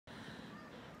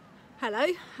Hello,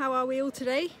 how are we all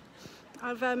today?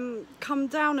 I've come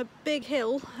down a big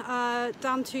hill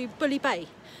down to Bouley Bay,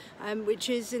 which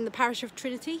is in the parish of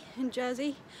Trinity in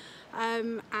Jersey,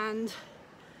 and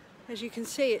as you can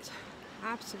see, it's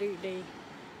absolutely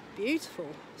beautiful.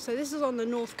 So this is on the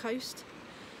north coast,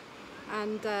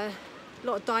 and a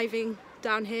lot of diving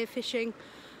down here, fishing.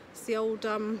 It's the old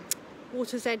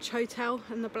Water's Edge Hotel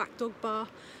and the Black Dog Bar,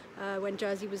 when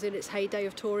Jersey was in its heyday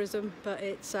of tourism, but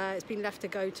it's been left to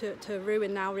go to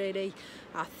ruin now, really.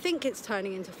 I think it's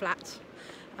turning into flats.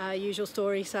 Usual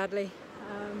story, sadly.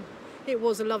 It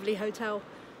was a lovely hotel.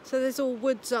 So there's all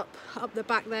woods up the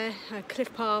back there,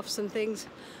 cliff paths and things,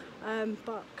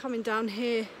 but coming down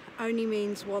here only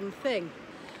means one thing.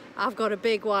 I've got a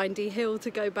big windy hill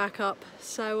to go back up,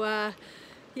 so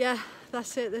yeah,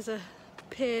 that's it. There's a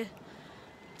pier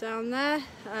down there.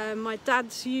 My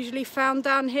dad's usually found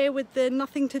down here with the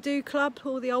Nothing to Do club,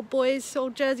 all the old boys,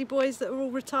 old Jersey boys that are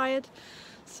all retired.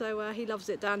 So he loves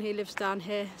it down here, lives down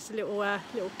here. It's a little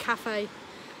cafe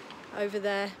over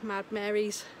there, Mad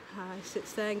Mary's. He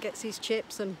sits there and gets his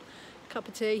chips and a cup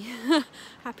of tea.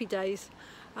 Happy days.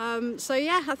 So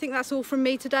yeah, I think that's all from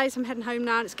me today. So I'm heading home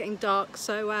now and it's getting dark.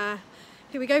 So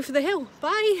here we go for the hill.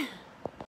 Bye.